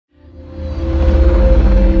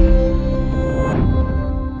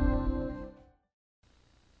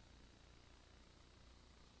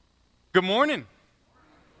Good morning.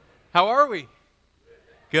 How are we?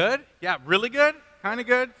 Good? Yeah, really good? Kind of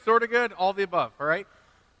good? Sort of good? All the above, all right?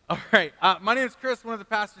 All right. My name is Chris, one of the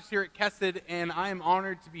pastors here at Kesed, and I am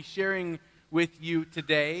honored to be sharing with you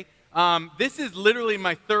today. This is literally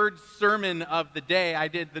my third sermon of the day. I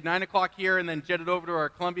did the 9 o'clock here and then jetted over to our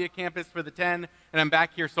Columbia campus for the 10, and I'm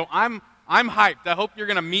back here. So I'm hyped. I hope you're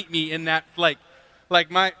going to meet me in that,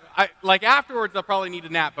 afterwards I'll probably need a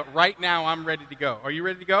nap, but right now I'm ready to go. Are you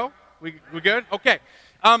ready to go? We good? Okay.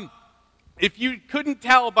 If you couldn't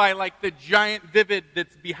tell by the giant Vivid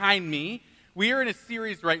that's behind me, we are in a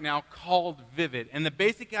series right now called Vivid. And the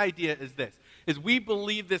basic idea is this, is we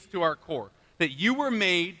believe this to our core, that you were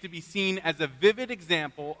made to be seen as a vivid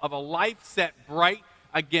example of a life set bright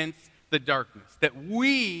against the darkness. That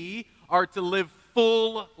we are to live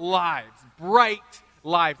full lives, bright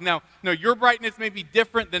lives. Now, your brightness may be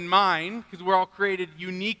different than mine because we're all created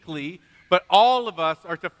uniquely, but all of us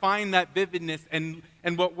are to find that vividness, and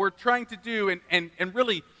what we're trying to do and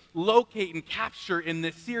really locate and capture in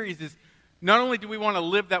this series is not only do we want to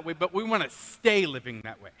live that way, but we want to stay living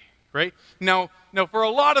that way, right? Now, for a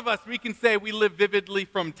lot of us, we can say we live vividly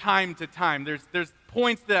from time to time. There's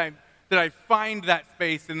points that I find that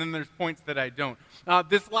space, and then there's points that I don't.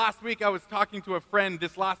 This last week, I was talking to a friend.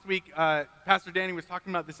 This last week, Pastor Danny was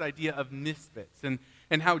talking about this idea of misfits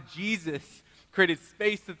and how Jesus created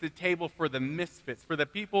space at the table for the misfits, for the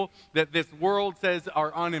people that this world says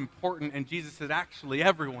are unimportant, and Jesus said, actually,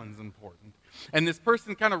 everyone's important. And this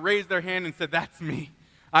person kind of raised their hand and said, that's me.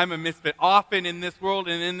 I'm a misfit. Often in this world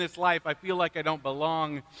and in this life, I feel like I don't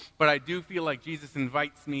belong, but I do feel like Jesus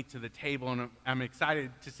invites me to the table, and I'm excited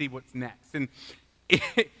to see what's next. And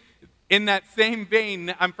in that same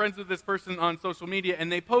vein, I'm friends with this person on social media, and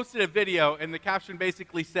they posted a video, and the caption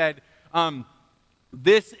basically said,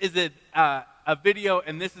 this is a video,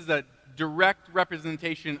 and this is a direct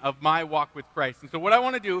representation of my walk with Christ. And so what I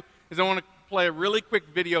want to do is I want to play a really quick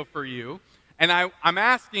video for you, and I'm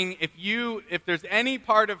asking if there's any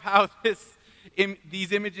part of how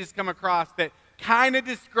these images come across that kind of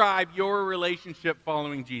describe your relationship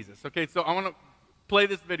following Jesus. Okay, so I want to play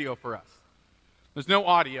this video for us. There's no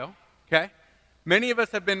audio, okay? Many of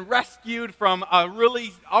us have been rescued from a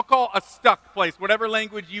really, I'll call a stuck place, whatever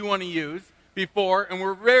language you want to use, before, and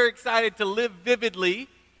we're very excited to live vividly.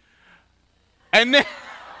 And then,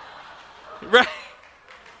 right?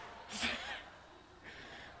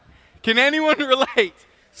 Can anyone relate?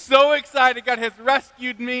 So excited, God has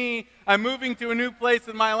rescued me. I'm moving to a new place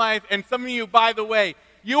in my life. And some of you, by the way,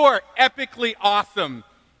 you are epically awesome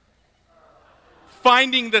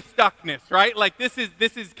finding the stuckness, right? Like this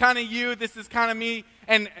is kind of you, this is kind of me,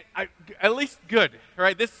 and at least good,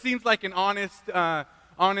 right? This seems like an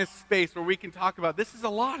honest space where we can talk about this is a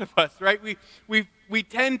lot of us, right? We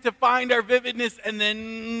tend to find our vividness and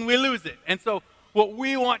then we lose it. And so what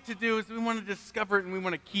we want to do is we want to discover it and we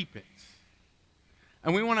want to keep it.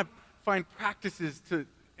 And we want to find practices,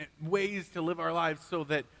 ways to live our lives so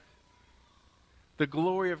that the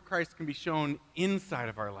glory of Christ can be shown inside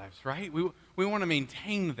of our lives, right? We want to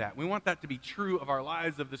maintain that. We want that to be true of our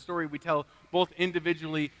lives, of the story we tell both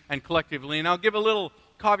individually and collectively. And I'll give a little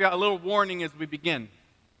caveat, a little warning as we begin.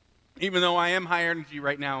 Even though I am high energy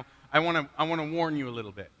right now, I want to warn you a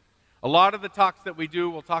little bit. A lot of the talks that we do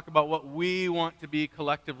will talk about what we want to be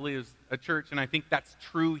collectively as a church, and I think that's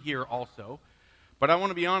true here also. But I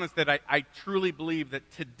want to be honest that I truly believe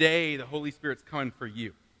that today the Holy Spirit's coming for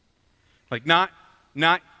you. Like not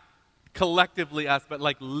collectively us, but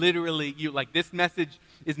like literally you. Like this message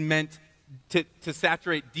is meant to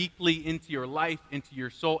saturate deeply into your life, into your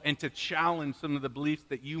soul, and to challenge some of the beliefs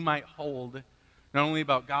that you might hold, not only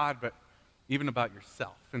about God, but even about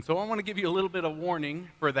yourself. And so I want to give you a little bit of warning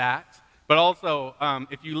for that, but also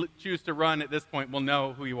if you choose to run at this point, we'll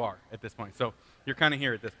know who you are at this point. So you're kind of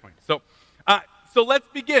here at this point. So let's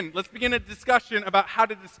begin. Let's begin a discussion about how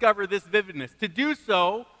to discover this vividness. To do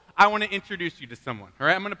so, I want to introduce you to someone. All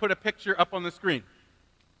right, I'm going to put a picture up on the screen.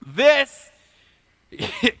 This,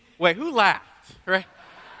 wait, who laughed? Right?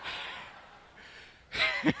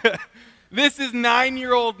 This is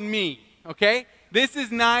 9-year-old me, okay? This is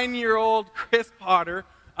 9-year-old Chris Potter.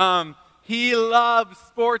 He loves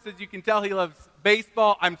sports. As you can tell, he loves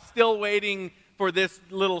baseball. I'm still waiting for this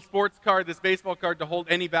little sports card, this baseball card, to hold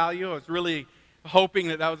any value. I was really hoping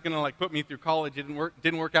that was going to put me through college. It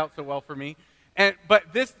didn't work out so well for me.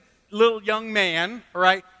 But this little young man, all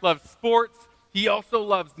right, loves sports. He also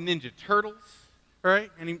loves Ninja Turtles, all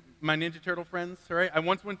right? My Ninja Turtle friends, all right? I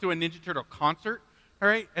once went to a Ninja Turtle concert, all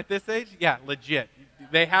right, at this age. Yeah, legit.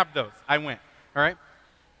 They have those. I went, all right?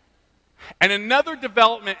 And another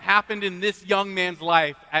development happened in this young man's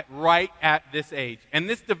life right at this age. And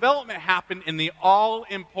this development happened in the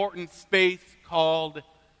all-important space called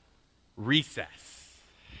recess.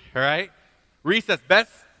 All right? Recess,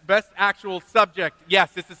 best actual subject.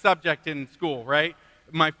 Yes, it's a subject in school, right?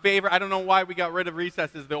 My favorite, I don't know why we got rid of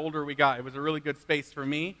recesses the older we got. It was a really good space for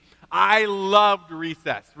me. I loved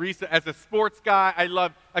recess. As a sports guy,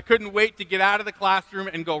 I couldn't wait to get out of the classroom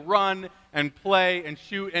and go run and play and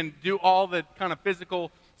shoot and do all the kind of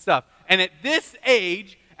physical stuff. And at this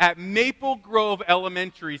age, at Maple Grove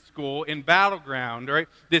Elementary School in Battleground, right,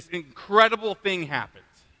 this incredible thing happens,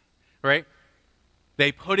 right?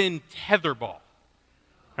 They put in tetherball, all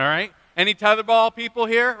right? Any tetherball people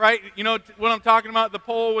here, right? You know what I'm talking about, the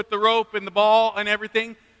pole with the rope and the ball and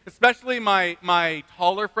everything? Especially my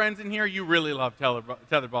taller friends in here, you really love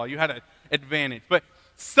tetherball. You had an advantage. But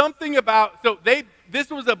something about, this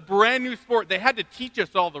was a brand new sport. They had to teach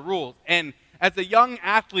us all the rules. And as a young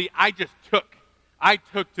athlete, I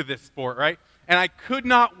took to this sport, right? And I could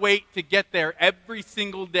not wait to get there every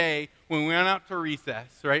single day when we went out to recess,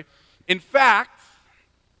 right? In fact,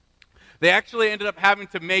 they actually ended up having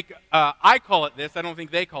to make, I call it this, I don't think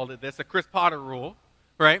they called it this, a Chris Potter rule,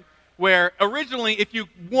 right? Where originally, if you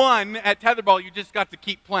won at tetherball, you just got to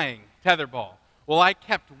keep playing tetherball. Well, I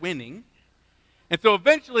kept winning. And so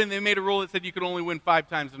eventually they made a rule that said you could only win 5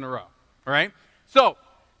 times in a row, all right? So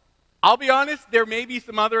I'll be honest, there may be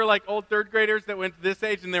some other like old third graders that went to this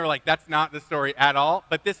age and they were like, that's not the story at all.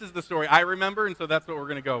 But this is the story I remember, and so that's what we're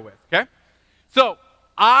going to go with, okay? So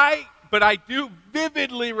but I do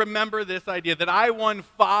vividly remember this idea that I won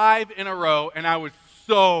 5 in a row, and I was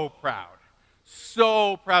so proud.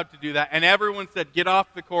 So proud to do that. And everyone said, get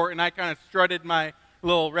off the court, and I kind of strutted my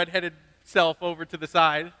little redheaded self over to the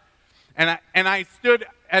side. And I stood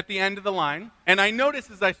at the end of the line, and I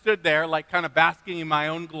noticed as I stood there, like kind of basking in my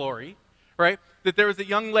own glory, right, that there was a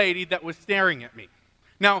young lady that was staring at me.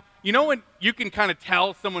 Now, you know when you can kind of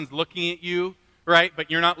tell someone's looking at you, right,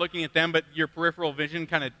 but you're not looking at them, but your peripheral vision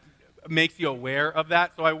kind of makes you aware of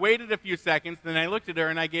that. So I waited a few seconds, then I looked at her,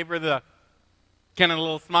 and I gave her the kind of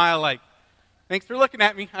little smile like, thanks for looking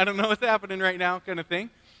at me. I don't know what's happening right now, kind of thing.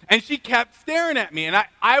 And she kept staring at me. And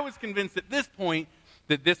I was convinced at this point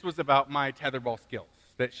that this was about my tetherball skills,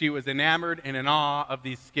 that she was enamored and in awe of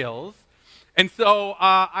these skills. And so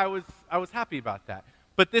I was happy about that.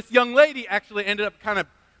 But this young lady actually ended up kind of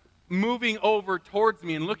moving over towards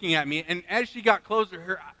me and looking at me. And as she got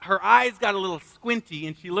closer, her eyes got a little squinty,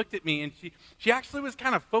 and she looked at me, and she actually was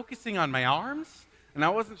kind of focusing on my arms, and I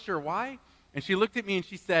wasn't sure why. And she looked at me and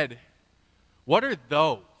she said, what are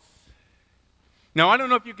those? Now, I don't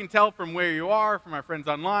know if you can tell from where you are, from our friends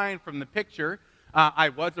online, from the picture. I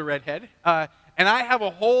was a redhead. And I have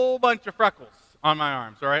a whole bunch of freckles on my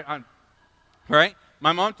arms, all right? All right?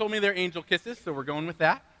 My mom told me they're angel kisses, so we're going with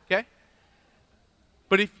that, okay?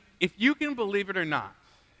 But if you can believe it or not,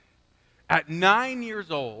 at 9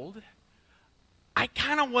 years old, I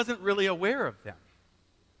kind of wasn't really aware of them.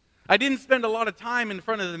 I didn't spend a lot of time in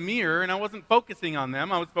front of the mirror, and I wasn't focusing on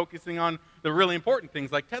them. I was focusing on the really important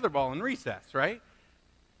things like tetherball and recess, right?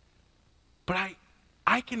 But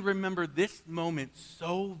I can remember this moment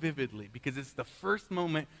so vividly because it's the first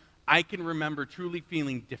moment I can remember truly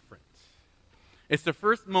feeling different. It's the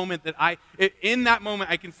first moment that in that moment,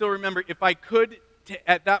 I can still remember if I could,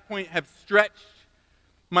 at that point, have stretched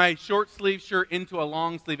my short sleeve shirt into a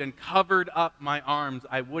long sleeve and covered up my arms,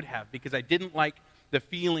 I would have, because I didn't like the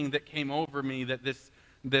feeling that came over me that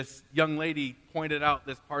this young lady pointed out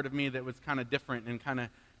this part of me that was kind of different and kind of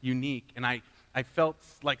unique. And I felt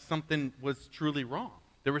like something was truly wrong.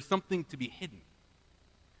 There was something to be hidden.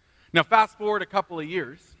 Now, fast forward a couple of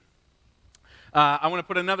years. I want to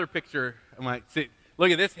put another picture.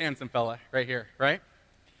 Look at this handsome fella right here, right?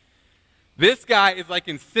 This guy is like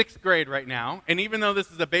in 6th grade right now. And even though this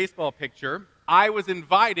is a baseball picture, I was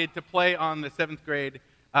invited to play on the 7th grade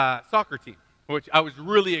soccer team, which I was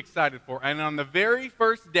really excited for. And on the very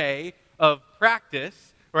first day of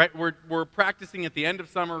practice, right, we're practicing at the end of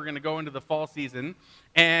summer, we're going to go into the fall season,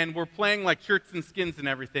 and we're playing like shirts and skins and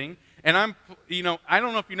everything. And I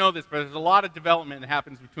don't know if you know this, but there's a lot of development that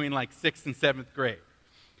happens between like 6th and 7th grade.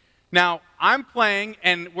 Now, I'm playing,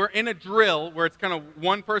 and we're in a drill where it's kind of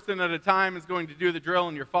one person at a time is going to do the drill,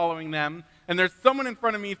 and you're following them. And there's someone in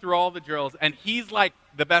front of me through all the drills, and he's like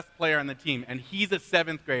the best player on the team, and he's a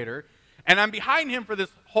 7th grader. And I'm behind him for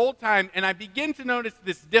this whole time, and I begin to notice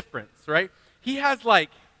this difference, right? He has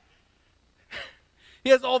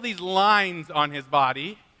all these lines on his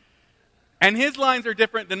body, and his lines are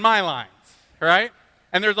different than my lines, right?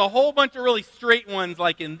 And there's a whole bunch of really straight ones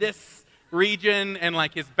like in this region, and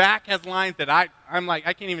like his back has lines that I'm like,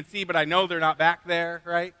 I can't even see, but I know they're not back there,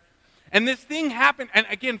 right? And this thing happened, and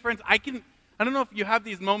again, friends, I don't know if you have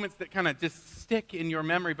these moments that kind of just stick in your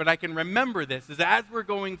memory, but I can remember this, is as we're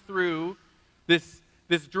going through this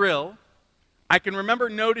drill, I can remember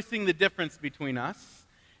noticing the difference between us,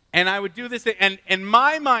 and I would do this, and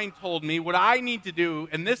my mind told me what I need to do,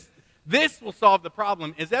 and this will solve the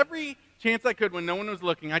problem, is every chance I could when no one was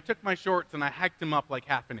looking, I took my shorts and I hiked them up like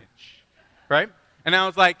half an inch, right? And I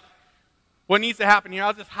was like, what needs to happen here?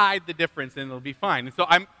 I'll just hide the difference and it'll be fine. And so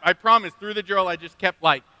I promised through the drill I just kept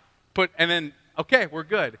like, and then, okay, we're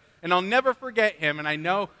good. And I'll never forget him, and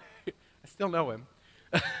I still know him.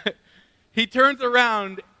 He turns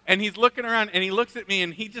around and he's looking around and he looks at me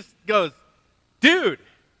and he just goes, dude,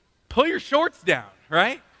 pull your shorts down,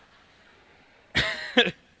 right?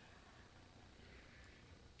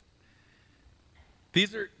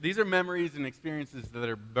 These are memories and experiences that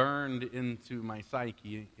are burned into my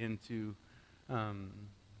psyche, into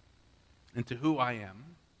who I am.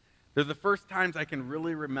 They're the first times I can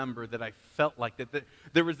really remember that I felt like that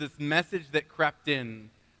there was this message that crept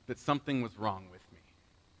in that something was wrong with me.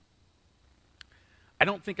 I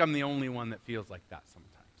don't think I'm the only one that feels like that sometimes.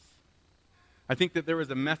 I think that there is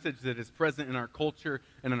a message that is present in our culture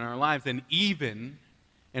and in our lives and even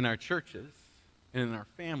in our churches and in our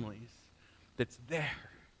families that's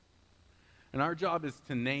there. And our job is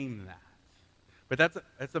to name that. But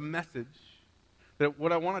that's a message that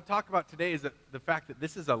what I want to talk about today is that the fact that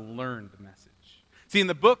this is a learned message. See, in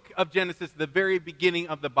the book of Genesis, the very beginning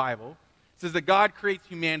of the Bible, it says that God creates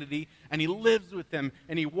humanity and he lives with them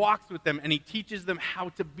and he walks with them and he teaches them how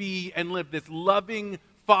to be and live. This loving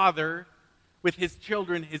father with his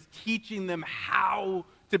children is teaching them how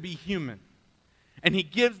to be human. And he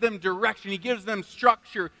gives them direction, he gives them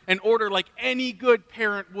structure and order like any good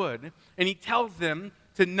parent would. And he tells them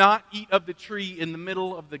to not eat of the tree in the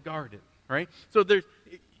middle of the garden, right? So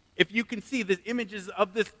if you can see the images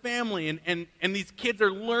of this family and these kids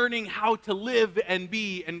are learning how to live and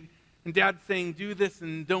be, and Dad's saying, do this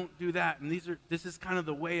and don't do that. And this is kind of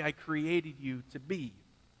the way I created you to be.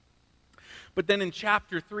 But then in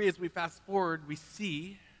chapter 3, as we fast forward, we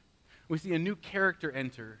see a new character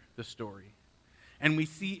enter the story. And we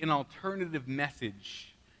see an alternative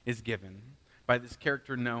message is given by this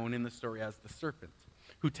character known in the story as the serpent,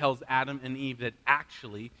 who tells Adam and Eve that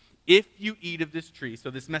actually, if you eat of this tree,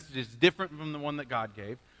 so this message is different from the one that God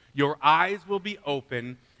gave, your eyes will be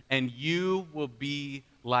open and you will be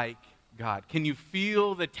like God. Can you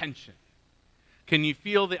feel the tension? Can you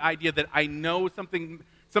feel the idea that I know something?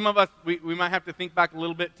 Some of us, we might have to think back a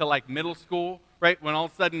little bit to like middle school, right? When all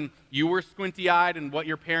of a sudden you were squinty-eyed and what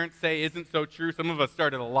your parents say isn't so true. Some of us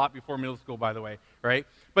started a lot before middle school, by the way, right?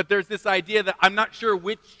 But there's this idea that I'm not sure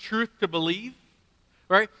which truth to believe,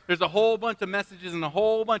 right? There's a whole bunch of messages and a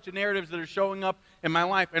whole bunch of narratives that are showing up in my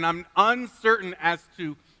life, and I'm uncertain as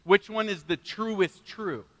to which one is the truest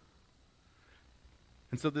true.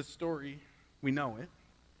 And so this story, we know it.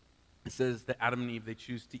 It says that Adam and Eve, they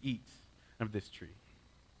choose to eat of this tree.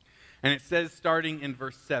 And it says, starting in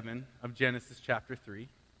verse 7 of Genesis chapter 3,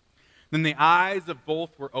 then the eyes of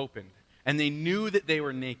both were opened, and they knew that they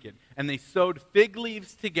were naked. And they sewed fig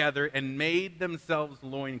leaves together and made themselves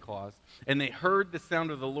loincloths. And they heard the sound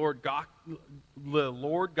of the Lord God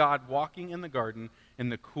walking in the garden in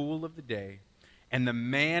the cool of the day. And the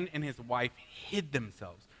man and his wife hid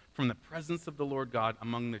themselves from the presence of the Lord God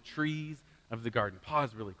among the trees of the garden.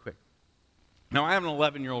 Pause really quick. Now, I have an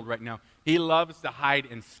 11-year-old right now. He loves to hide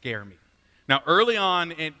and scare me. Now, early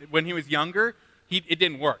on, when he was younger, it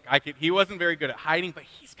didn't work. He wasn't very good at hiding, but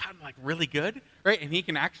he's kind of like really good, right? And he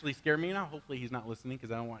can actually scare me now. Hopefully he's not listening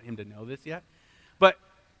because I don't want him to know this yet. But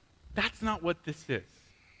that's not what this is.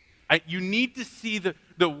 You need to see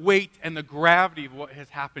the weight and the gravity of what has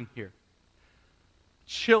happened here.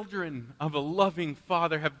 Children of a loving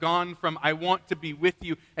Father have gone from I want to be with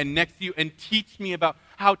you and next to you and teach me about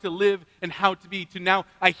how to live and how to be, to now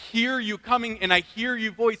I hear you coming and I hear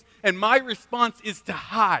your voice, and my response is to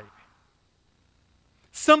hide.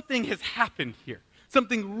 Something has happened here.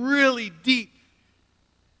 Something really deep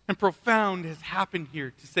and profound has happened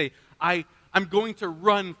here to say, I'm going to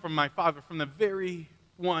run from my Father, from the very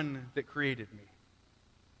one that created me.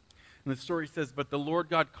 And the story says, but the Lord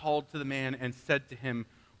God called to the man and said to him,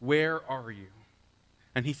 where are you?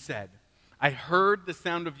 And he said, I heard the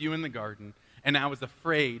sound of you in the garden, and I was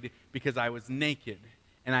afraid because I was naked,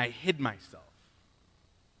 and I hid myself.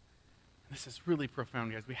 This is really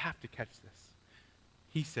profound, guys. We have to catch this.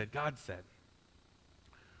 He said, God said,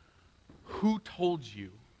 who told you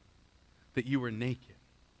that you were naked?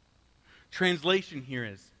 Translation here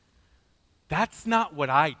is, that's not what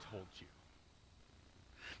I told you.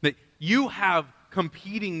 That you have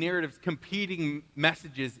competing narratives, competing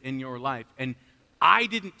messages in your life. And I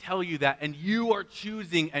didn't tell you that, and you are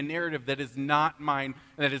choosing a narrative that is not mine,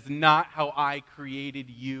 and that is not how I created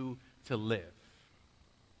you to live.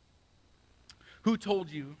 Who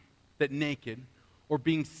told you that naked or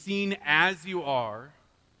being seen as you are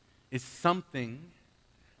is something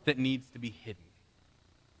that needs to be hidden?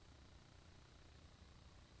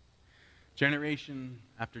 Generation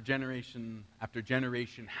after generation after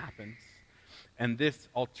generation happens, and this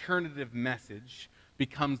alternative message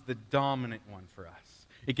becomes the dominant one for us.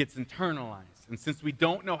 It gets internalized. And since we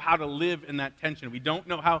don't know how to live in that tension, we don't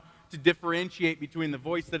know how to differentiate between the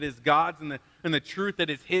voice that is God's and the truth that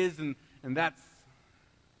is His, and that's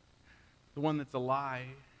the one that's a lie.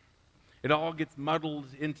 It all gets muddled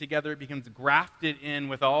in together. It becomes grafted in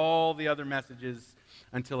with all the other messages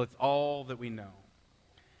until it's all that we know.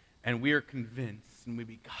 And we are convinced, and we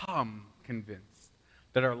become convinced,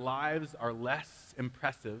 that our lives are less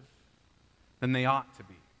impressive than they ought to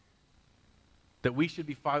be. That we should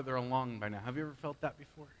be farther along by now. Have you ever felt that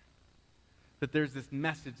before? That there's this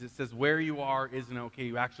message that says where you are isn't okay.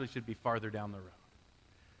 You actually should be farther down the road.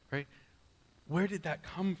 Right? Where did that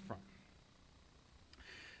come from?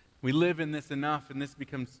 We live in this enough, and this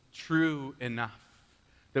becomes true enough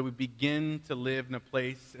that we begin to live in a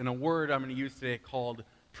place, in a word I'm going to use today, called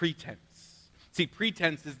pretense. See,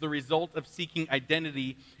 pretense is the result of seeking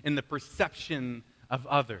identity in the perception of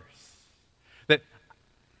others. That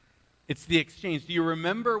it's the exchange. Do you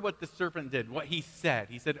remember what the serpent did? What he said?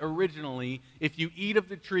 He said, originally, if you eat of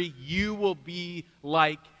the tree, you will be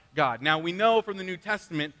like God. Now, we know from the New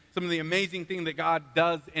Testament some of the amazing things that God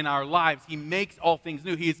does in our lives. He makes all things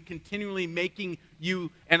new. He is continually making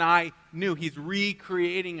you and I new. He's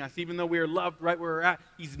recreating us. Even though we are loved right where we're at,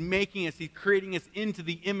 He's making us. He's creating us into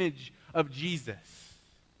the image of Jesus.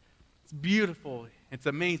 It's beautiful. It's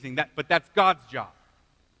amazing. But that's God's job.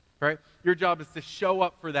 Right? Your job is to show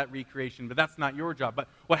up for that recreation, but that's not your job. But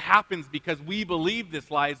what happens because we believe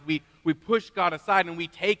this lie is we push God aside and we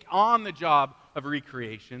take on the job of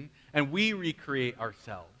recreation and we recreate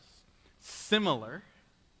ourselves. Similar,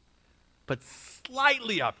 but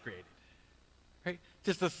slightly upgraded. Right?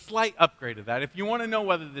 Just a slight upgrade of that. If you want to know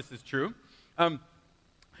whether this is true, do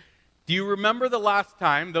you remember the last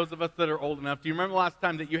time, those of us that are old enough, do you remember the last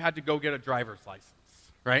time that you had to go get a driver's license?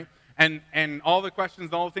 Right? And all the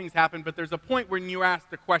questions, all the things happen, but there's a point when you asked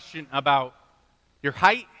a question about your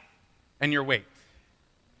height and your weight.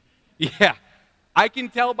 Yeah, I can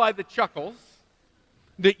tell by the chuckles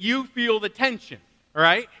that you feel the tension,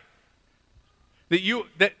 right?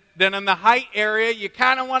 That in the height area, you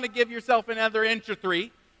kind of want to give yourself another inch or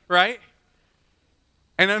 3, right?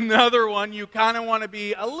 And another one, you kind of want to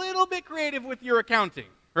be a little bit creative with your accounting,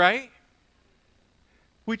 right?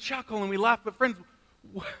 We chuckle and we laugh, but friends,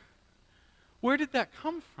 where did that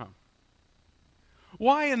come from?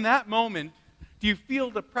 Why in that moment do you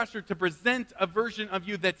feel the pressure to present a version of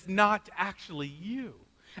you that's not actually you?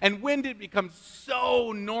 And when did it become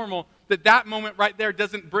so normal that that moment right there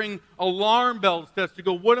doesn't bring alarm bells to us to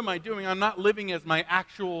go, what am I doing? I'm not living as my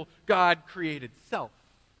actual God-created self.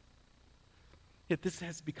 Yet this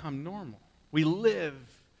has become normal. We live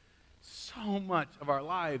so much of our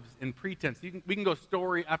lives in pretense. We can go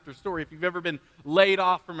story after story. If you've ever been laid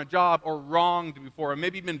off from a job or wronged before, or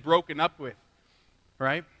maybe been broken up with,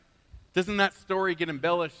 right? Doesn't that story get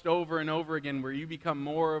embellished over and over again where you become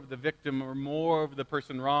more of the victim or more of the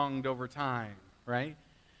person wronged over time, right?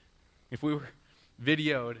 If we were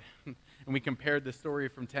videoed and we compared the story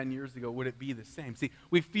from 10 years ago, would it be the same? See,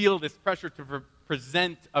 we feel this pressure to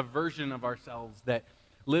present a version of ourselves that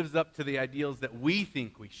lives up to the ideals that we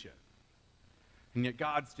think we should. And yet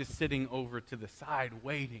God's just sitting over to the side,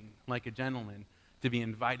 waiting like a gentleman to be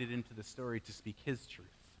invited into the story to speak His truth.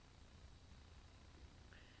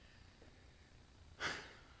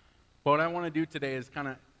 What I want to do today is kind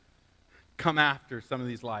of come after some of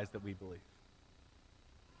these lies that we believe.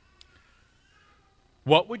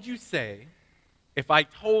 What would you say if I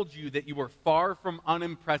told you that you were far from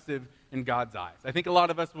unimpressive in God's eyes? I think a lot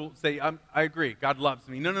of us will say, I agree, God loves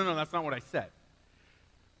me. No, that's not what I said.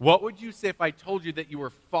 What would you say if I told you that you were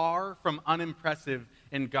far from unimpressive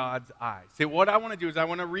in God's eyes? See, what I want to do is I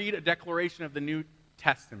want to read a declaration of the New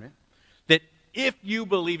Testament that if you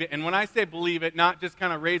believe it, and when I say believe it, not just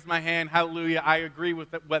kind of raise my hand, hallelujah, I agree with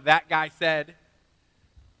what that guy said.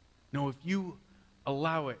 No, if you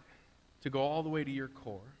allow it to go all the way to your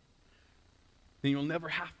core, then you'll never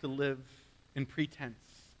have to live in pretense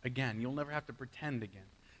again. You'll never have to pretend again.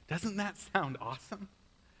 Doesn't that sound awesome?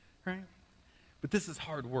 Right? But this is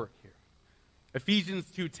hard work here. Ephesians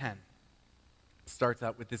 2:10 starts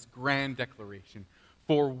out with this grand declaration.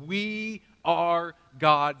 For we are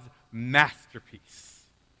God's masterpiece.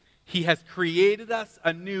 He has created us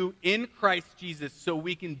anew in Christ Jesus so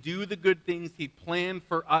we can do the good things he planned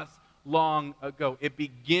for us long ago. It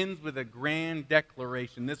begins with a grand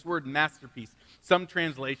declaration. This word masterpiece, some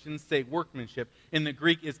translations say workmanship. In the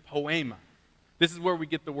Greek is poema. This is where we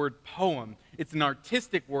get the word poem. It's an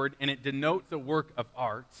artistic word, and it denotes a work of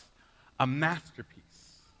art, a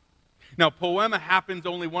masterpiece. Now, poema happens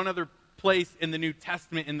only one other place in the New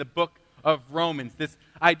Testament, in the book of Romans. This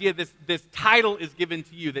idea, this title is given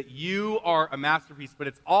to you, that you are a masterpiece, but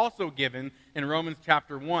it's also given in Romans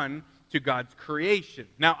chapter 1 to God's creation.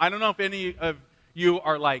 Now, I don't know if any of you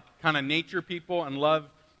are like kind of nature people and love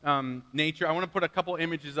nature. I want to put a couple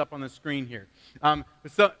images up on the screen here.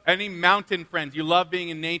 So any mountain friends, you love being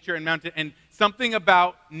in nature and mountain, and something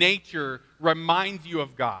about nature reminds you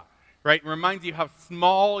of God, right? It reminds you how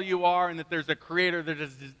small you are and that there's a creator,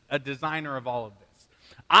 there's a designer of all of this.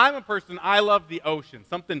 I'm a person, I love the ocean.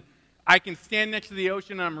 Something, I can stand next to the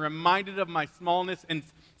ocean and I'm reminded of my smallness, and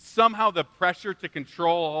somehow the pressure to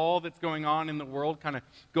control all that's going on in the world kind of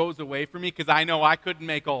goes away from me because I know I couldn't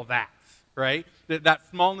make all that, right? That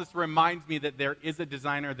smallness reminds me that there is a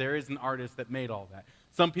designer, there is an artist that made all that.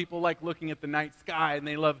 Some people like looking at the night sky and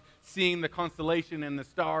they love seeing the constellation and the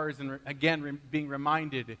stars and again being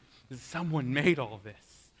reminded that someone made all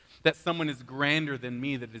this, that someone is grander than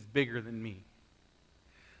me, that is bigger than me.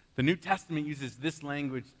 The New Testament uses this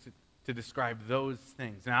language to describe those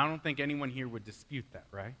things. And I don't think anyone here would dispute that,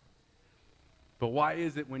 right? But why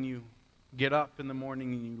is it when you get up in the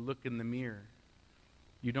morning and you look in the mirror,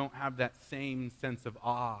 you don't have that same sense of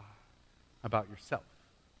awe about yourself?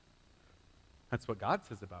 That's what God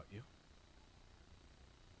says about you.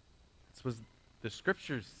 That's what the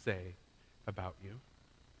scriptures say about you.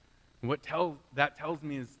 And what that tells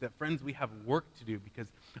me is that, friends, we have work to do because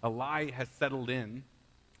a lie has settled in.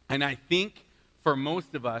 And I think for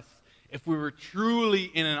most of us, if we were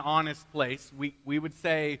truly in an honest place, we would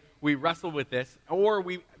say we wrestle with this, or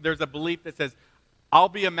there's a belief that says, I'll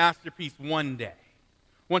be a masterpiece one day.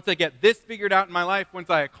 Once I get this figured out in my life, once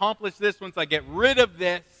I accomplish this, once I get rid of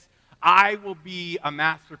this, I will be a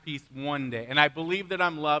masterpiece one day. And I believe that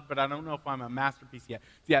I'm loved, but I don't know if I'm a masterpiece yet.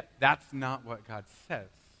 Yet that's not what God says.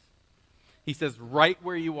 He says, right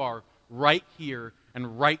where you are, right here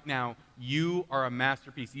and right now, you are a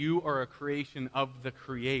masterpiece. You are a creation of the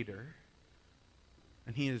Creator.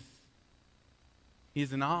 And He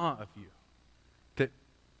is in awe of you, that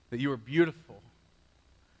you are beautiful.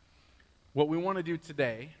 What we want to do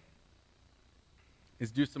today is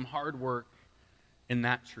do some hard work in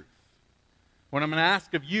that truth. What I'm going to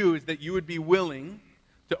ask of you is that you would be willing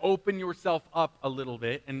to open yourself up a little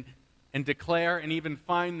bit and declare and even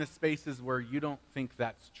find the spaces where you don't think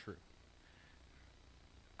that's true.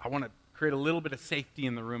 I want to create a little bit of safety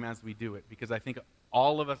in the room as we do it, because I think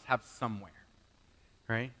all of us have somewhere,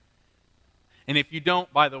 right? And if you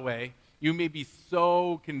don't, by the way, you may be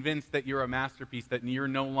so convinced that you're a masterpiece that you're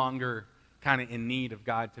no longer kind of in need of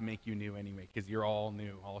God to make you new anyway, because you're all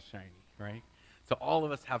new, all shiny, right? So all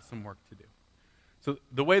of us have some work to do. So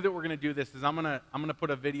the way that we're going to do this is I'm going to put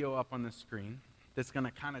a video up on the screen that's going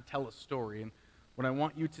to kind of tell a story. And what I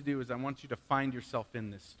want you to do is I want you to find yourself in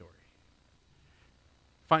this story.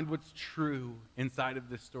 Find what's true inside of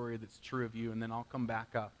this story that's true of you, and then I'll come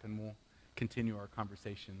back up and we'll continue our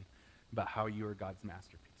conversation about how you are God's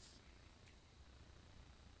masterpiece.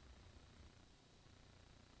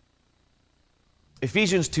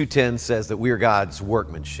 Ephesians 2:10 says that we are God's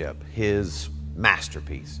workmanship, His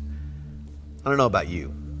masterpiece. I don't know about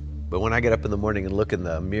you, but when I get up in the morning and look in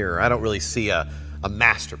the mirror, I don't really see a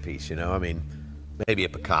masterpiece, you know? I mean, maybe a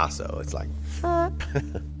Picasso. It's like,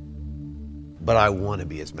 but I want to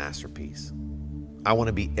be His masterpiece. I want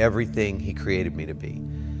to be everything He created me to be.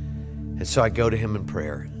 And so I go to Him in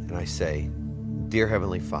prayer and I say, Dear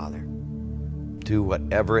Heavenly Father, do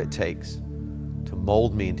whatever it takes to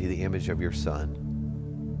mold me into the image of your Son.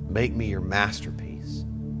 Make me your masterpiece.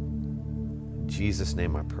 In Jesus'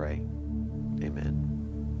 name I pray.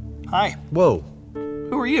 Amen. Hi. Whoa.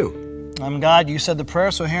 Who are you? I'm God. You said the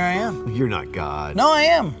prayer, so here I am. You're not God. No, I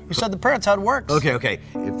am. You said the prayer. That's how it works. Okay.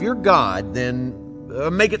 If you're God, then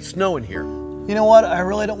make it snow in here. You know what? I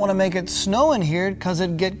really don't want to make it snow in here because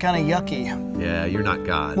it'd get kind of yucky. Yeah, you're not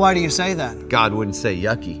God. Why do you say that? God wouldn't say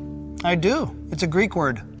yucky. I do. It's a Greek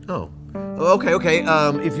word. Oh. Okay.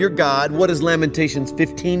 If you're God, what does Lamentations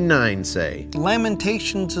 15:9 say?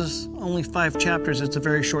 Lamentations is only 5 chapters. It's a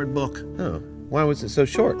very short book. Oh. Why was it so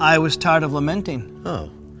short? I was tired of lamenting. Oh.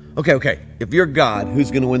 Okay. If you're God, who's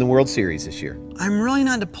going to win the World Series this year? I'm really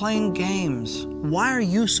not into playing games. Why are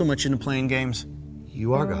you so much into playing games?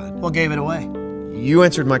 You are God. What gave it away? You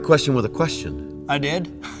answered my question with a question. I did?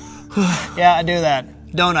 Yeah, I do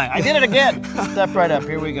that, don't I? I did it again. Step right up.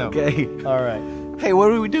 Here we go. Okay. All right. Hey,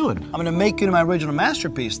 what are we doing? I'm going to make you into my original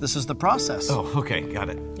masterpiece. This is the process. Oh, okay, got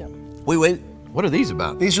it. Yeah. Wait. What are these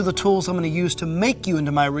about? These are the tools I'm going to use to make you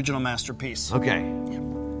into my original masterpiece. Okay.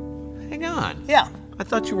 Hang on. Yeah. I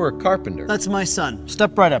thought you were a carpenter. That's my son.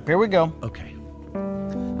 Step right up. Here we go. Okay.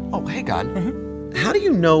 Oh, hang on. How do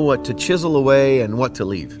you know what to chisel away and what to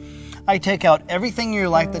leave? I take out everything in your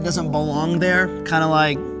life that doesn't belong there, kind of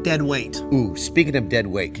like dead weight. Ooh, speaking of dead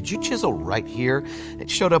weight, could you chisel right here? It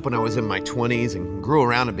showed up when I was in my 20s and grew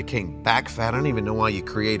around and became back fat. I don't even know why you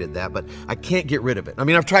created that, but I can't get rid of it. I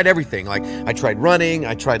mean, I've tried everything. Like, I tried running,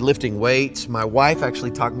 I tried lifting weights. My wife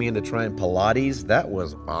actually talked me into trying Pilates. That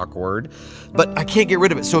was awkward, but I can't get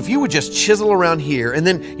rid of it. So if you would just chisel around here, and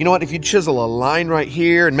then, you know what, if you chisel a line right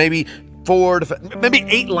here and maybe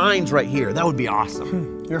 8 lines right here, that would be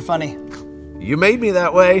awesome. You're funny. You made me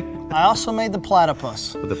that way. I also made the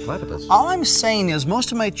platypus. With the platypus. All I'm saying is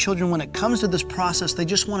most of my children, when it comes to this process, they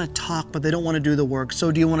just want to talk, but they don't want to do the work. So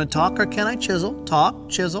do you want to talk or can I chisel? Talk,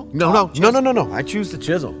 chisel. No. I choose the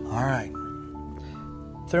chisel. All right.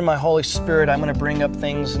 Through my Holy Spirit, I'm going to bring up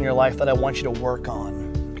things in your life that I want you to work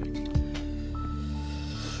on.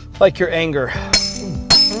 Like your anger.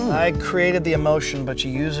 I created the emotion, but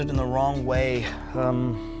you use it in the wrong way.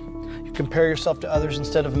 You compare yourself to others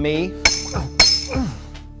instead of me.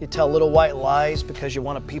 You tell little white lies because you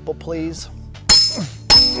want to people please.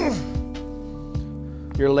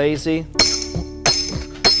 You're lazy,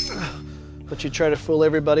 but you try to fool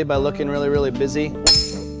everybody by looking really, really busy.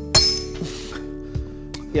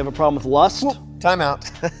 You have a problem with lust? Time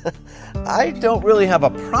out. I don't really have a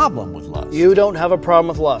problem with lust. You don't have a problem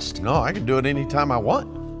with lust. No, I can do it anytime I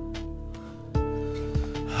want.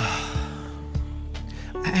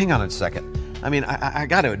 Hang on a second. I mean, I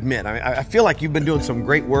got to admit, I feel like you've been doing some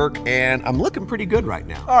great work, and I'm looking pretty good right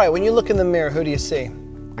now. All right, when you look in the mirror, who do you see?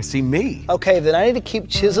 I see me. Okay, then I need to keep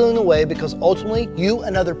chiseling away because ultimately you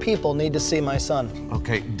and other people need to see my son.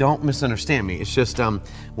 Okay, don't misunderstand me. It's just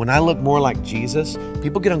when I look more like Jesus,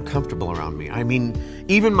 people get uncomfortable around me. I mean,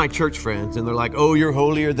 even my church friends, and they're like, "Oh, you're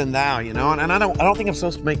holier than thou," you know. And I don't think I'm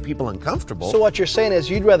supposed to make people uncomfortable. So what you're saying is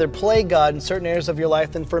you'd rather play God in certain areas of your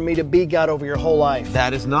life than for me to be God over your whole life.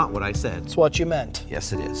 That is not what I said. That's what you meant.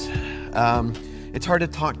 Yes, it is. It's hard to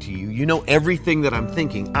talk to you. You know everything that I'm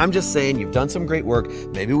thinking. I'm just saying you've done some great work.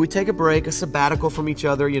 Maybe we take a break, a sabbatical from each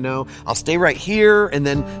other, you know. I'll stay right here and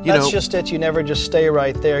then, That's just it. You never just stay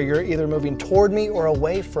right there. You're either moving toward me or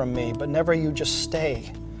away from me, but never you just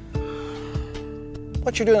stay.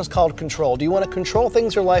 What you're doing is called control. Do you want to control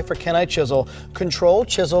things in your life or can I chisel? Control,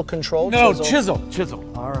 chisel, control, No, chisel. chisel.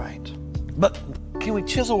 All right. But can we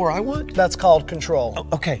chisel where I want? That's called control. Oh,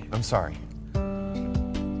 okay, I'm sorry.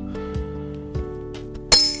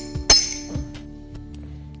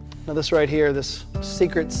 Now this right here, this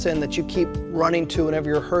secret sin that you keep running to whenever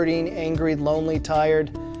you're hurting, angry, lonely,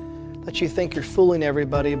 tired, that you think you're fooling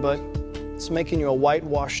everybody, but it's making you a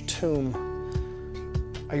whitewashed tomb.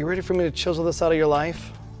 Are you ready for me to chisel this out of your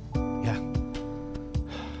life? Yeah.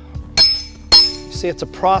 You see, it's a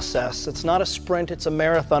process. It's not a sprint, it's a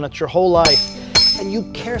marathon. It's your whole life. And you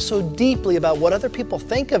care so deeply about what other people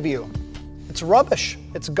think of you. It's rubbish.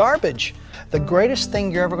 It's garbage. The greatest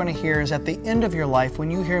thing you're ever going to hear is at the end of your life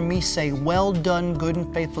when you hear me say, "Well done, good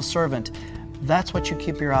and faithful servant." That's what you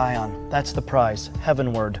keep your eye on. That's the prize,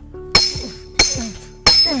 heavenward.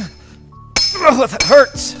 Oh, that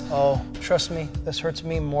hurts. Oh, trust me, this hurts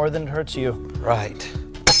me more than it hurts you. Right.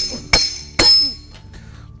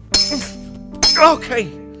 Okay.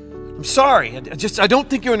 I'm sorry. I don't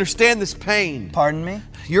think you understand this pain. Pardon me?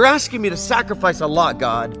 You're asking me to sacrifice a lot,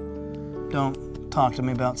 God. Don't talk to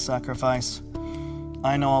me about sacrifice.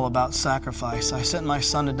 I know all about sacrifice. I sent my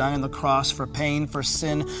son to die on the cross for pain, for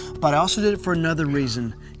sin, but I also did it for another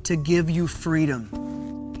reason, to give you freedom.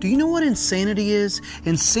 Do you know what insanity is?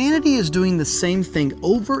 Insanity is doing the same thing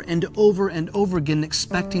over and over and over again,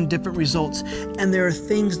 expecting different results. And there are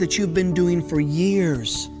things that you've been doing for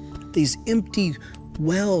years, these empty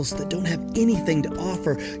wells that don't have anything to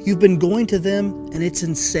offer. You've been going to them and it's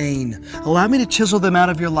insane. Allow me to chisel them out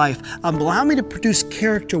of your life. Allow me to produce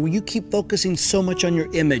character where you keep focusing so much on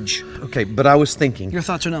your image. Okay, but I was thinking. Your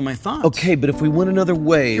thoughts are not my thoughts. Okay, but if we went another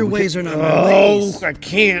way. Your ways are not my ways. Oh, I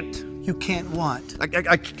can't. You can't what? I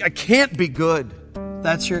can't be good.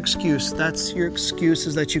 That's your excuse. That's your excuse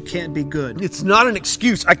is that you can't be good. It's not an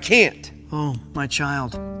excuse. I can't. Oh, my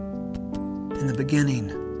child. In the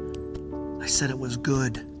beginning, I said it was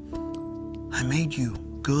good. I made you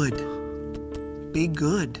good. Be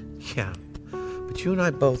good. Yeah, but you and I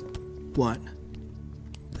both. What?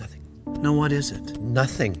 Nothing. No, what is it?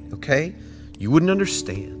 Nothing, okay? You wouldn't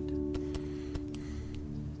understand.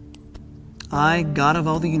 I, God of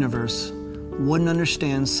all the universe, wouldn't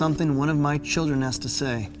understand something one of my children has to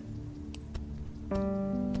say.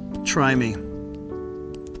 Try me.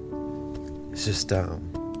 It's just, I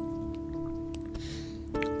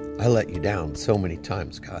let you down so many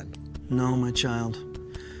times, God. No, my child.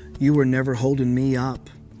 You were never holding me up.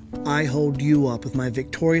 I hold you up with my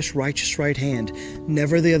victorious, righteous right hand.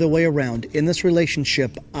 Never the other way around. In this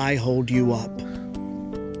relationship, I hold you up.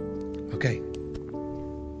 Okay.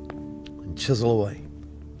 And chisel away.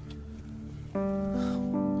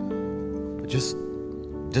 But just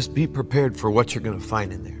be prepared for what you're going to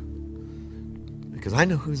find in there. Because I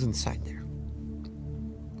know who's inside there.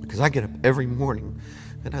 Because I get up every morning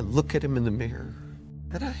and I look at him in the mirror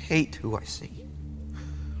and I hate who I see.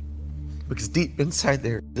 Because deep inside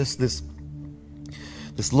there, this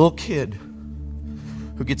little kid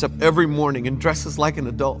who gets up every morning and dresses like an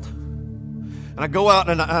adult. And I go out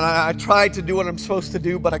and I try to do what I'm supposed to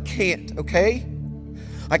do, but I can't, okay?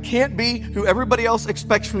 I can't be who everybody else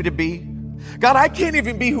expects me to be. God, I can't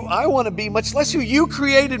even be who I want to be, much less who you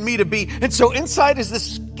created me to be. And so inside is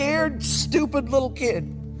this scared, stupid little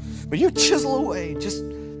kid. But you chisel away. Just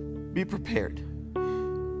be prepared.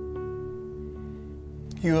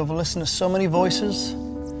 You have listened to so many voices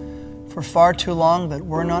for far too long that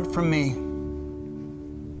were not from me.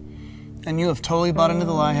 And you have totally bought into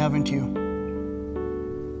the lie, haven't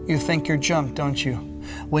you? You think you're junk, don't you?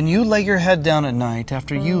 When you lay your head down at night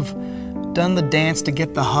after you've done the dance to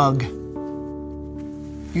get the hug,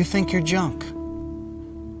 you think you're junk.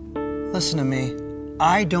 Listen to me.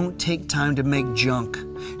 I don't take time to make junk.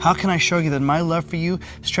 How can I show you that my love for you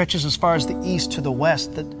stretches as far as the east to the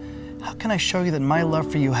west? How can I show you that my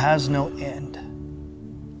love for you has no end?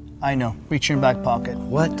 I know. Reach in your back pocket.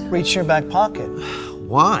 What? Reach in your back pocket.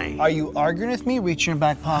 Why? Are you arguing with me? Reach in your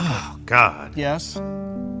back pocket. Oh, God. Yes?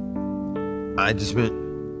 I just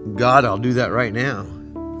meant, God, I'll do that right now.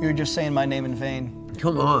 You're just saying my name in vain.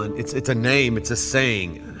 Come on. It's a name. It's a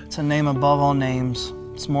saying. It's a name above all names.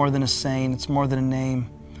 It's more than a saying. It's more than a name.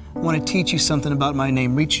 I want to teach you something about my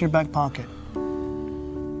name. Reach in your back pocket.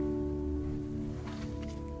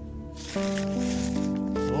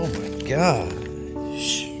 Oh, my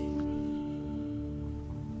gosh.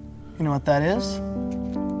 You know what that is?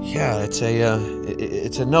 Yeah, it's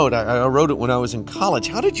a note. I wrote it when I was in college.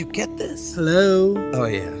 How did you get this? Hello? Oh,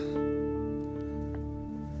 yeah.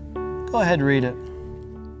 Go ahead, read it.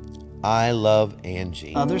 I love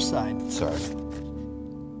Angie. Other side. Sorry.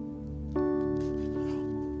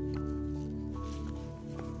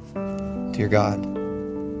 Dear God,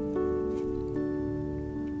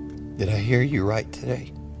 did I hear you right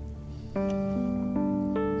today?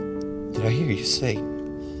 Did I hear you say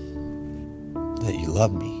that you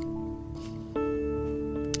love me?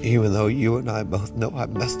 Even though you and I both know I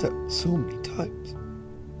messed up so many times.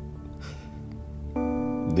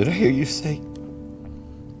 Did I hear you say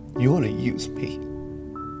you want to use me?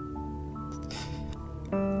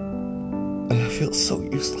 And I feel so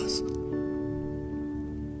useless.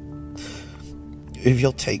 If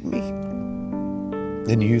you'll take me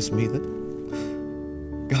and use me,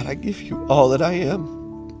 then God, I give you all that I am.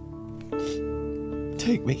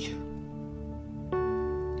 Take me.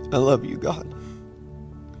 I love you, God.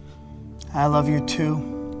 I love you too.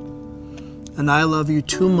 And I love you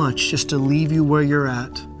too much just to leave you where you're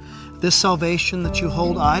at. This salvation that you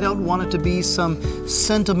hold, I don't want it to be some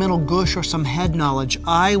sentimental gush or some head knowledge.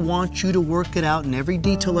 I want you to work it out in every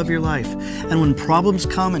detail of your life. And when problems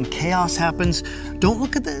come and chaos happens, don't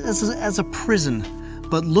look at it as a prison,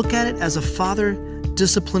 but look at it as a father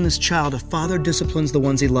disciplines his child. A father disciplines the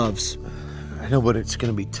ones he loves. I know, but it's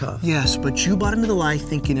going to be tough. Yes, but you bought into the lie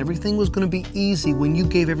thinking everything was going to be easy when you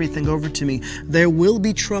gave everything over to me. There will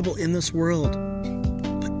be trouble in this world,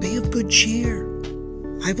 but be of good cheer.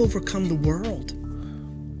 I've overcome the world.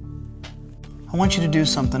 I want you to do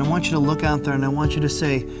something. I want you to look out there and I want you to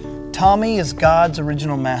say, Tommy is God's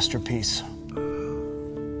original masterpiece.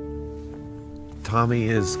 Tommy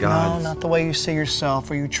is God's... No, not the way you see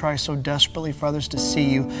yourself or you try so desperately for others to see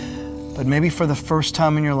you, but maybe for the first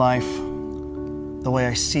time in your life, the way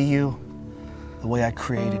I see you, the way I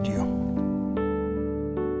created you.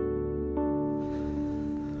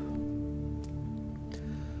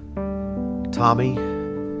 Tommy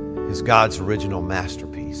is God's original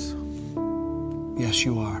masterpiece. Yes,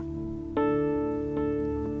 you are.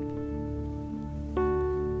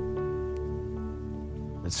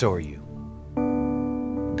 And so are you.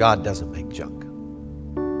 God doesn't make junk.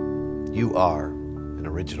 You are an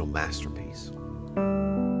original masterpiece.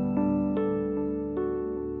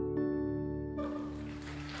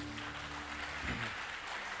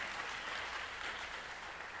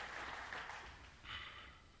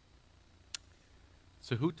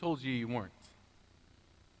 So who told you you weren't?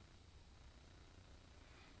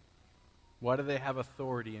 Why do they have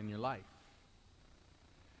authority in your life?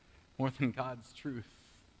 More than God's truth.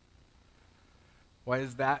 Why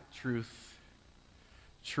is that truth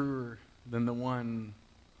truer than the one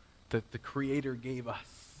that the Creator gave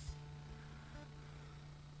us?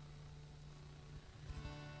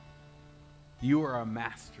 You are a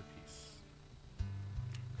masterpiece.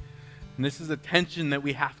 And this is a tension that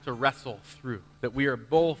we have to wrestle through, that we are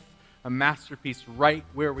both a masterpiece right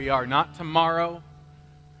where we are, not tomorrow,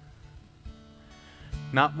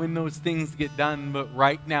 not when those things get done, but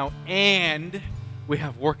right now, and we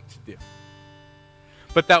have work to do.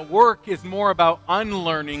 But that work is more about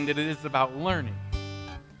unlearning than it is about learning.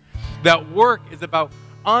 That work is about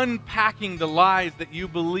unpacking the lies that you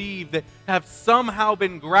believe that have somehow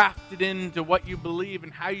been grafted into what you believe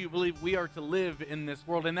and how you believe we are to live in this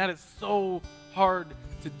world. And that is so hard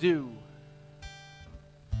to do.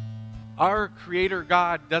 Our Creator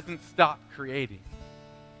God doesn't stop creating.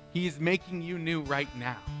 He's making you new right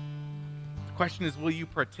now. The question is, will you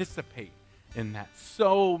participate in that?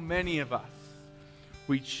 So many of us,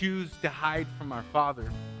 we choose to hide from our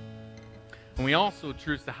Father, and we also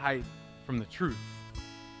choose to hide from the truth.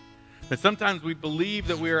 That sometimes we believe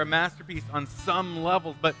that we are a masterpiece on some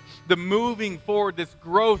levels, but the moving forward, this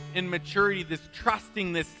growth in maturity, this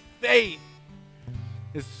trusting, this faith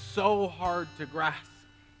is so hard to grasp.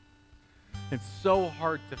 It's so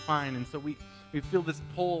hard to find, and so we feel this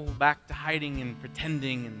pull back to hiding and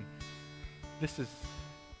pretending, and this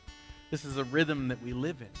is a rhythm that we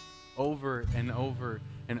live in over and over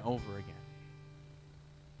and over again.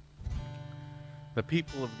 The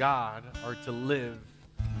people of God are to live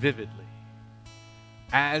vividly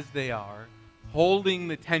as they are, holding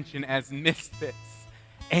the tension as misfits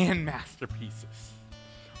and masterpieces.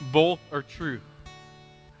 Both are true.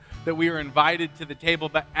 That we are invited to the table,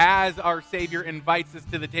 but as our Savior invites us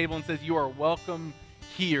to the table and says, you are welcome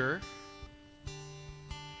here,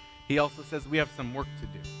 He also says we have some work to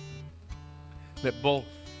do. That both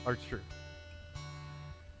are true.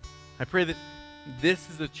 I pray that this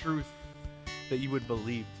is a truth that you would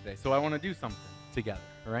believe today. So I want to do something together,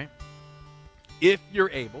 all right? If you're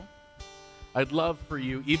able, I'd love for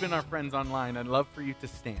you, even our friends online, I'd love for you to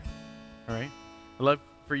stand, all right? I'd love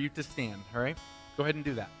for you to stand, all right? Go ahead and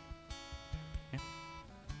do that. Okay?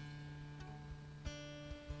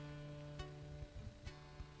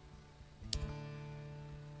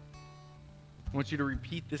 I want you to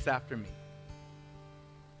repeat this after me.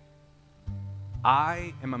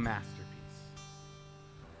 I am a masterpiece.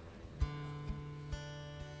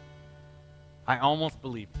 I almost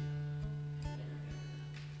believe you.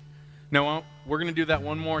 No, we're going to do that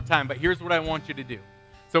one more time, but here's what I want you to do.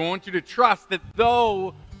 So I want you to trust that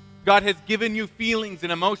though God has given you feelings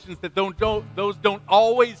and emotions, that those don't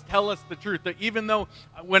always tell us the truth. That even though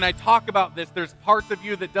when I talk about this, there's parts of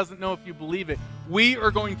you that doesn't know if you believe it. We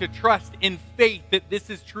are going to trust in faith that this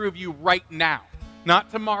is true of you right now. Not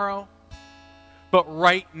tomorrow, but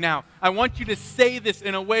right now. I want you to say this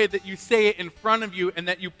in a way that you say it in front of you and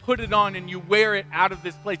that you put it on and you wear it out of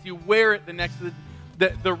this place. You wear it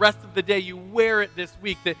the rest of the day. You wear it this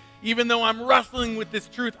week. That even though I'm wrestling with this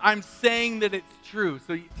truth, I'm saying that it's true.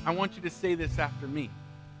 So I want you to say this after me.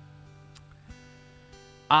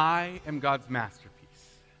 I am God's masterpiece.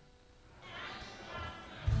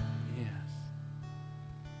 Yes.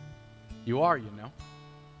 You are, you know.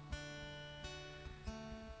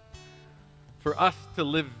 For us to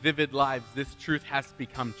live vivid lives, this truth has to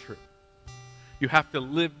become true. You have to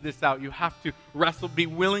live this out. You have to be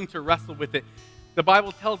willing to wrestle with it. The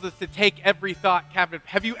Bible tells us to take every thought captive.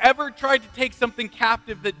 Have you ever tried to take something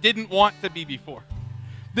captive that didn't want to be before?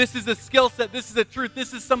 This is a skill set. This is a truth.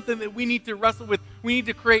 This is something that we need to wrestle with. We need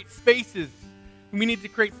to create spaces. We need to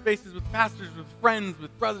create spaces with pastors, with friends,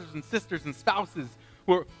 with brothers and sisters and spouses,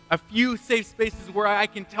 where a few safe spaces where I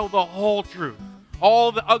can tell the whole truth.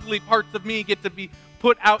 All the ugly parts of me get to be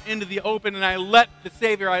put out into the open, and I let the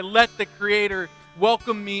Savior, I let the Creator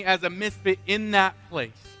welcome me as a misfit in that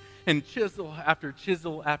place. And chisel after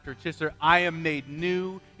chisel after chisel, I am made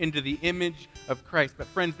new into the image of Christ. But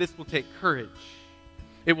friends, this will take courage.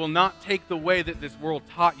 It will not take the way that this world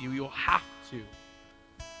taught you. You'll have to.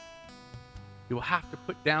 You will have to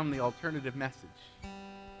put down the alternative message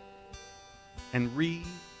and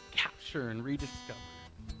recapture and rediscover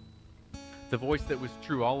the voice that was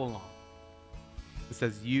true all along. It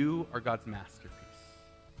says, you are God's masterpiece.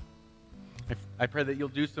 I pray that you'll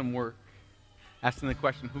do some work asking the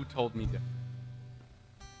question, who told me different?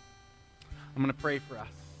 I'm going to pray for us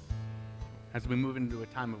as we move into a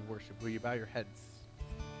time of worship. Will you bow your heads?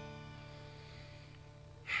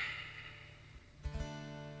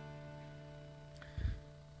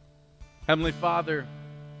 Heavenly Father,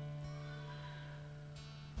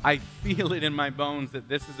 I feel it in my bones that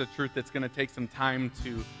this is a truth that's going to take some time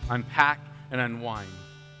to unpack and unwind.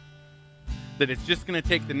 That it's just going to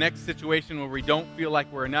take the next situation where we don't feel like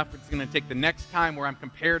we're enough. It's going to take the next time where I'm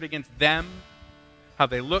compared against them, how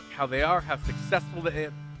they look, how they are, how successful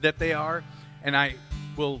that they are. And I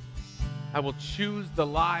will choose the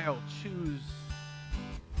lie. I'll choose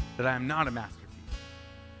that I am not a masterpiece.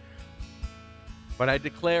 But I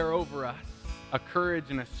declare over us a courage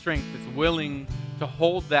and a strength that's willing to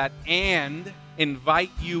hold that and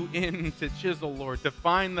invite you in to chisel, Lord, to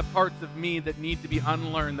find the parts of me that need to be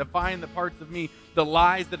unlearned, to find the parts of me, the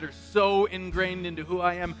lies that are so ingrained into who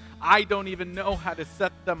I am, I don't even know how to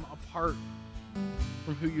set them apart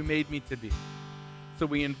from who you made me to be. So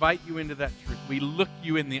we invite you into that truth. We look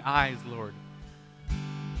you in the eyes, Lord,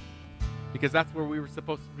 because that's where we were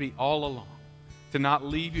supposed to be all along, to not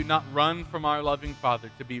leave you, not run from our loving Father,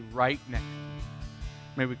 to be right next to you.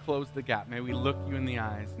 May we close the gap. May we look you in the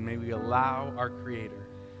eyes, and may we allow our Creator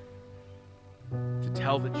to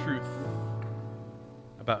tell the truth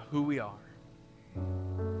about who we are.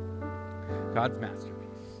 God's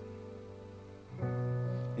masterpiece.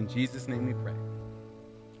 In Jesus' name we pray.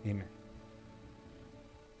 Amen.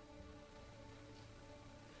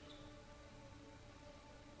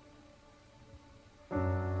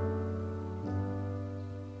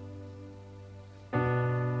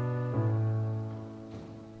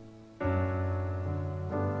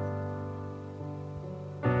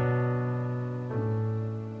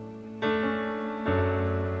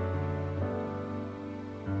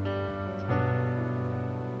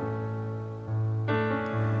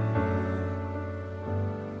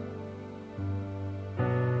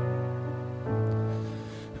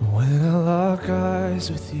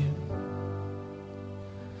 With you,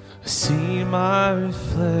 I see my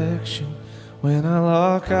reflection. When I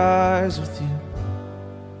lock eyes with you,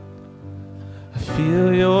 I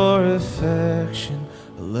feel your affection.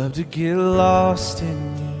 I love to get lost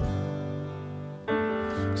in you,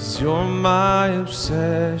 'cause you're my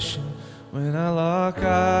obsession. When I lock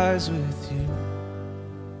eyes with you,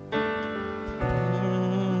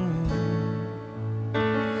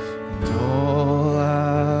 and all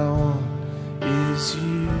I want is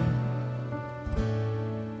you.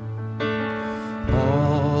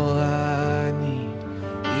 All I need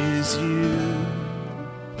is you.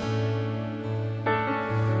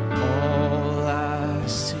 All I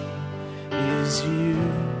see is you,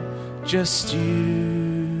 just you.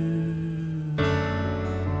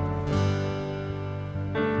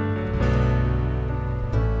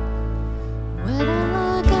 When I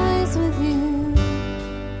lock eyes with you,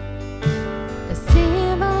 I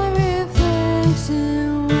see my reflection.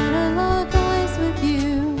 When I lock eyes with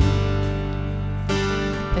you,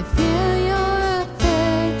 I feel your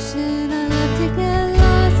affection. I love to get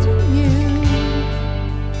lost in you,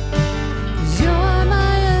 'cause you're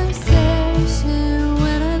my obsession.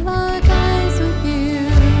 When I lock eyes with you,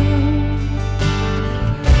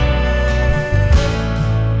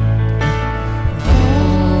 all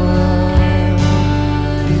I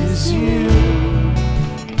want is you.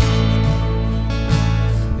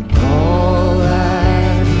 And all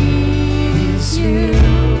I need is you.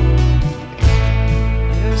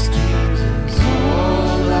 Yes, Jesus.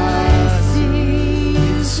 All I see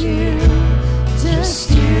is you,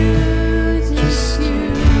 just you, just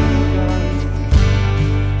you.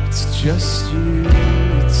 It's just you.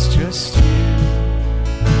 It's just you.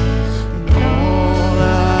 And all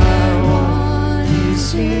I want is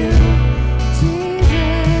you. Jesus.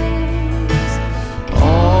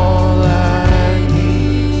 All I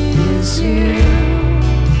need is you.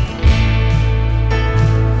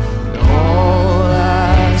 All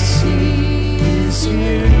I see is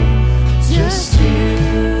you. Just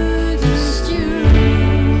you. Just you.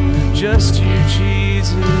 Just you,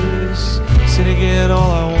 Jesus. Sing again,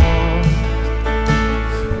 all I want.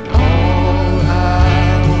 All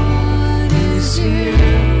I want is you.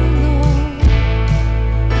 Lord.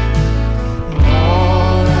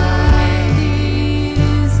 All I need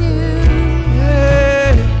is you.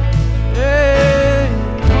 Hey, hey,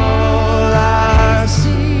 all I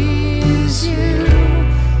see See is you,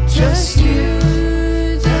 just you,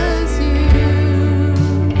 just you.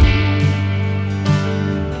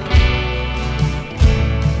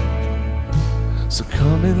 So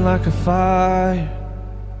come in like a fire,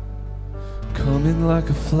 come in like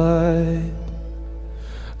a flood.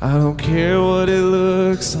 I don't care what it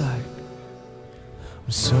looks like,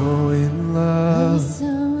 I'm so in love. So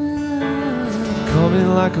in love. Come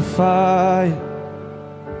in like a fire,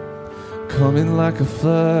 come in like a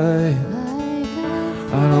flood. Like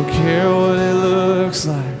a I don't care what it looks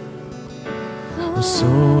like, I'm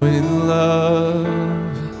so in love.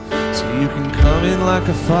 So you can come in like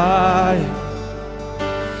a fire,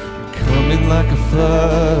 come in like a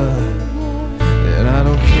flood, and I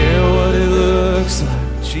don't care what it looks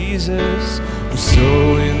like. Jesus, I'm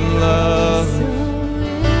so in love.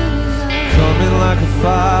 Come in like a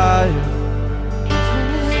fire,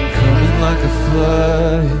 come in like a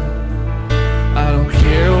flood. I don't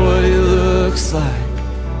care what it looks like.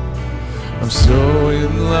 I'm so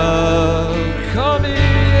in love. Come in,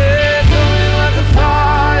 yeah, come in like a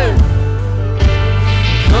fire,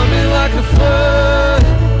 come in like a flood.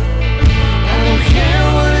 I don't care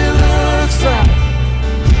what it looks like.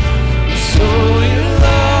 I'm so in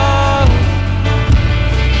love.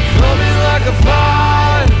 Come in like a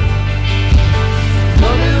fire,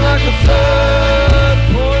 come in like a flood.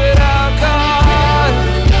 Pour it out, God.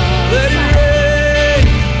 Let it rain,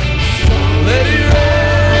 let it rain.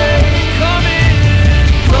 Come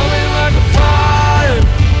in like a fire,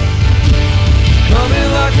 come in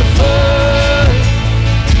like a flood.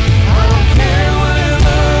 I don't care what it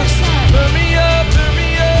looks like. Burn me up, burn me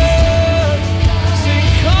up. Sing,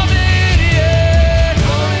 come in, yeah,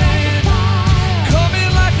 come in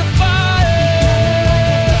like a fire.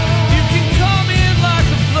 You can come in like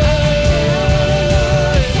a flood.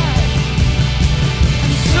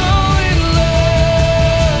 I'm so in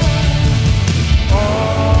love.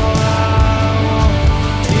 All I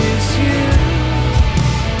want is you.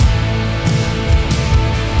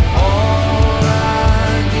 All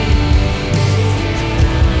I need is you.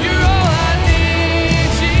 You're all I need,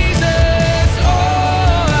 Jesus.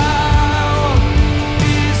 All I want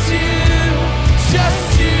is you. Just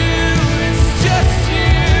you. It's just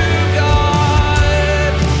you,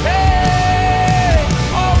 God. Hey,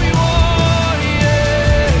 all we want,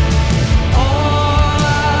 yeah. All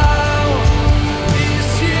I want is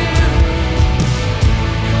you.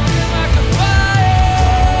 Come in like a fire.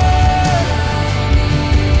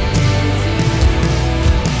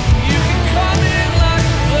 You can come in like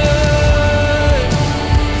a flood.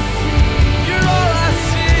 You're all I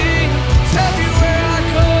see. It's everywhere I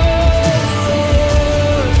go,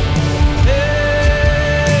 Lord. Hey.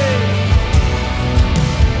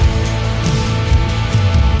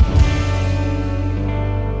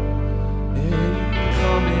 Yeah, you can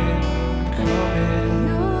come in, come in.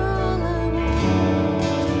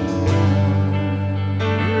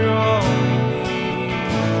 You're all we need.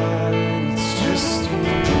 It's just you.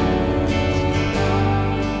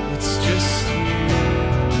 It's just you.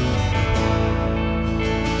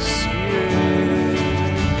 Spirit,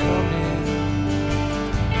 come in.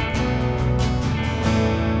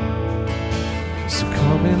 So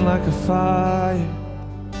come in like a fire,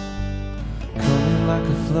 come in like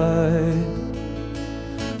a flood.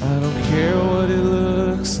 I don't care what it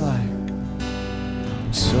looks like.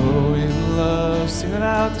 I'm so in love. Sing it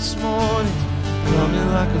out this morning. Come in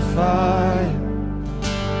like a fire,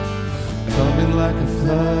 come in like a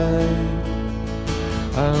flood.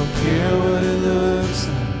 I don't care what it looks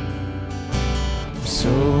like. I'm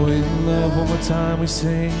so in love. One more time we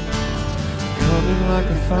sing. Come in like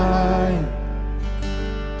a fire,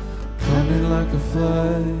 come in like a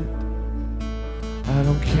flood. I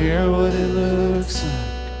don't care what it looks like.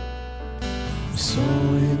 I'm so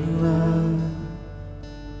in love.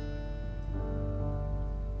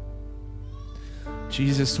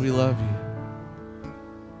 Jesus, we love you.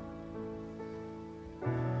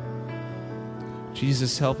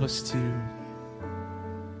 Jesus, help us to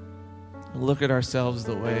look at ourselves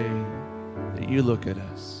the way that you look at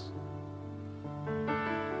us.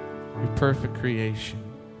 Your perfect creation,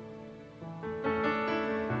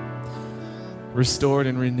 restored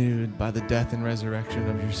and renewed by the death and resurrection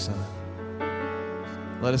of your Son.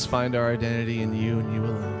 Let us find our identity in you and you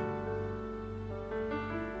alone,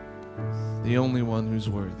 the only one who's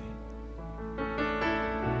worthy.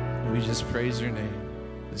 And we just praise your name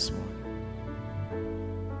this morning.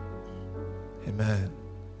 Amen.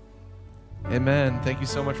 Amen. Thank you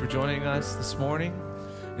so much for joining us this morning.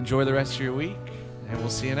 Enjoy the rest of your week, and we'll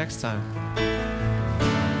see you next time.